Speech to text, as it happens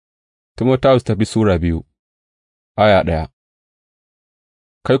Timotawus ta biyu Sura 2, aya 1.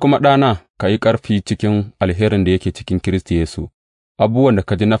 Kai kuma ɗana, ka yi ƙarfi cikin alherin da yake cikin Kiristi Yesu, abubuwan da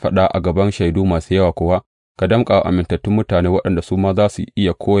ka ji na faɗa a gaban shaidu masu yawa kuwa ka danƙa wa amintattun mutane waɗanda su ma za su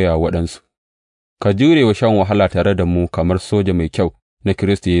iya koya wa waɗansu. Ka jure wa shan wahala tare da mu kamar soja mai kyau na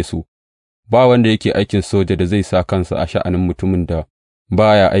Kiristi Yesu, ba wanda yake aikin soja da zai sa kansa a sha'anin mutumin da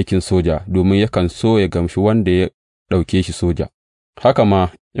ba ya aikin soja, domin yakan so ya gamshi wanda ya ɗauke shi soja. Haka ma,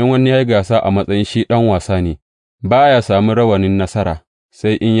 in wani ya yi gasa a matsayin shi ɗan wasa ne, ba ya sami rawanin nasara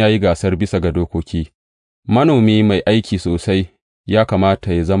sai in ya yi gasar bisa ga dokoki. Manomi mai aiki sosai ya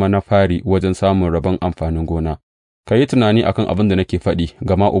kamata ya zama na fari wajen samun rabon amfanin gona. Ka yi tunani a kan abin da nake faɗi,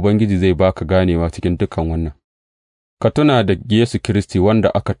 gama Ubangiji zai ba ka ganewa cikin dukan wannan. Ka tuna da Yesu Kiristi wanda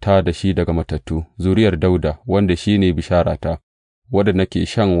aka tā da shi daga matattu, zuriyar Dawuda, wanda shi ne bisharata, wadda nake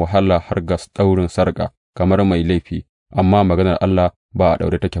shan wahala har ga ɗaurin sarƙa kamar mai laifi, amma maganar Allah ba a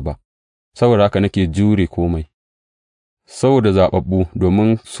ɗaure take ba, saboda haka nake jure kome. Saboda zaɓaɓɓu,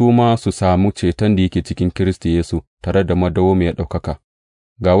 domin su ma su samu ceton da yake cikin Kiristi Yesu tare da madawwamiyar ɗaukaka.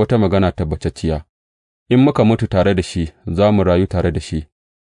 Ga wata magana tabbatacciya, in muka mutu tare da shi, za mu rayu tare da shi;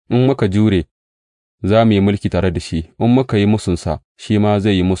 in muka jure, za mu yi mulki tare da shi; in muka yi mūsunsa, shi ma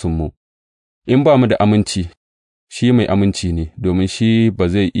zai yi mūsunmu; in ba mu da aminci, shi mai aminci ne, domin shi ba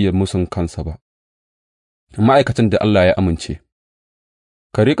zai iya mūsun kansa ba. Ma'aikatan da Allah ya amince,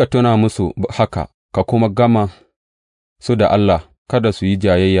 ka riƙa tuna musu haka, ka kuma gama su da Allah, kada su yi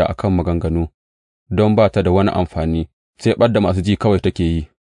jayayya a kan maganganu, don ba ta da wani amfani, sai ɓad da masu ji kawai take yi.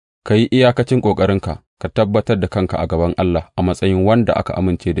 Ka yi iyakacin ƙoƙarinka, ka tabbatar da kanka a gaban Allah a matsayin wanda aka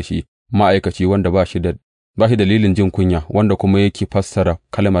amince da shi, ma'aikaci wanda ba shi dalilin jin kunya, wanda kuma yake fassara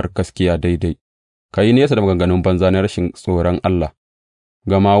kalmar gaskiya daidai. Ka yi nesa da maganganun banza na rashin tsoron Allah,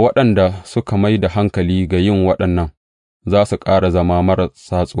 gama waɗanda suka mai da hankali ga yin waɗannan za su ƙara zama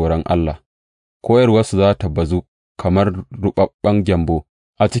marasa tsoron Allah, koyarwarsu za ta bazu kamar ruɓaɓɓen gyambo.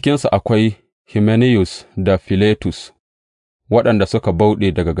 A cikinsu akwai Himenayus da Filetus, waɗanda suka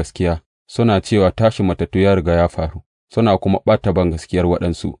bauɗe daga gaskiya, suna cewa tashin matattu ya riga ya faru, suna kuma ɓata bangaskiyar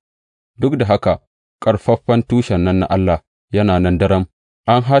waɗansu. Duk da haka, ƙarfaffen tushen nan na Allah yana nan daram,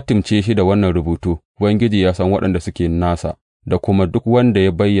 an hatimce shi da wannan rubutu, Ubangiji ya san waɗanda suke nasa, da kuma duk wanda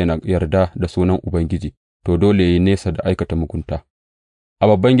ya bayyana yarda da sunan Ubangiji, to, dole ya yi nesa da aikata mugunta. A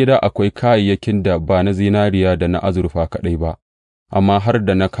babban gida akwai kayayyakin da ba na zinariya da na azurfa kaɗai ba, amma har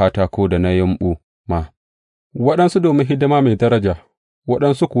da na katako da na yumɓu ma, waɗansu domin hidima mai daraja,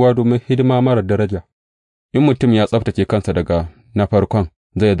 waɗansu kuwa domin hidima marar daraja. In mutum ya tsabtacce kansa daga na farkon,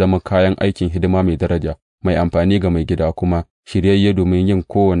 zai zama kayan aikin hidima mai daraja, mai amfani ga mai gida, kuma shiryayye domin yin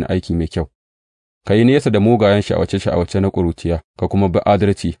kowane aiki mai kyau. Ka yi nesa da mugayen sha'awace-sha'awace na ƙuruciya, ka kuma bi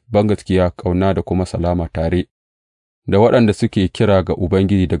adalci, bangaskiya, ƙauna da kuma salama tare da waɗanda suke kira ga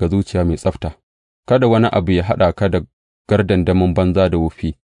Ubangiji daga zuciya mai tsabta. Kada wani abu ya haɗa ka da gardandamin banza da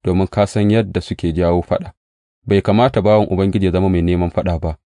wofi, domin ka san yadda suke jawo faɗa. Bai kamata bawan Ubangiji ya zama mai neman faɗa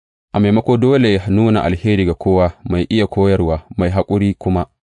ba, a maimako dole ya nuna alheri ga kowa, mai iya koyarwa, mai haƙuri kuma.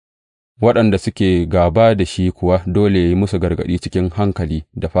 Waɗanda suke gāba da shi kuwa dole ya yi musu gargaɗi cikin hankali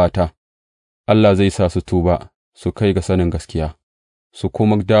da fata Allah zai sa su tuba, su kai ga sanin gaskiya, su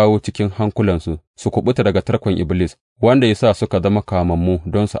kuma dawo cikin hankulansu, su kuɓuta daga tarkon Iblis, wanda ya sa suka zama kamammu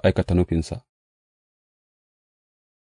don su aikata nufinsa.